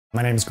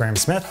My name is Graham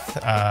Smith.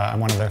 I'm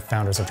one of the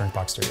founders of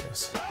Drinkbox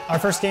Studios. Our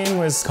first game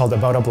was called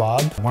About a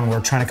Blob. When we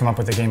were trying to come up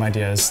with the game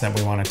ideas that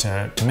we wanted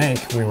to make,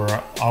 we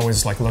were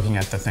always looking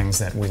at the things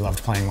that we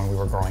loved playing when we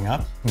were growing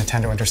up.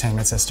 Nintendo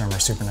Entertainment System or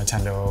Super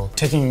Nintendo.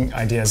 Taking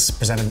ideas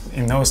presented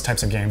in those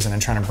types of games and then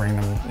trying to bring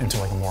them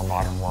into a more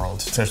modern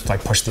world to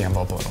push the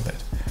envelope a little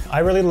bit. I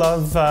really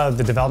love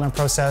the development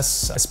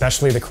process,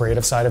 especially the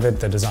creative side of it,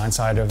 the design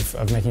side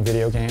of making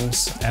video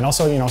games. And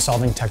also,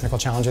 solving technical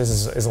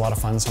challenges is a lot of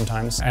fun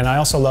sometimes. And I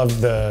also love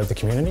the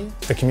community.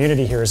 The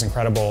community here is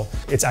incredible.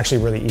 It's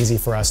actually really easy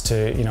for us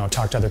to,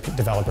 talk to other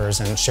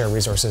developers and share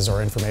resources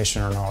or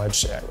information or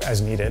knowledge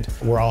as needed.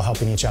 We're all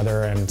helping each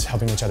other and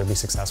helping each other be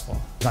successful.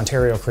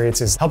 Ontario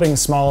Creates is helping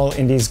small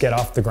indies get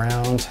off the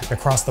ground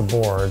across the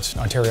board.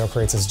 Ontario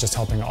Creates is just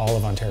helping all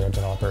of Ontario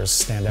developers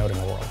stand out in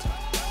the world.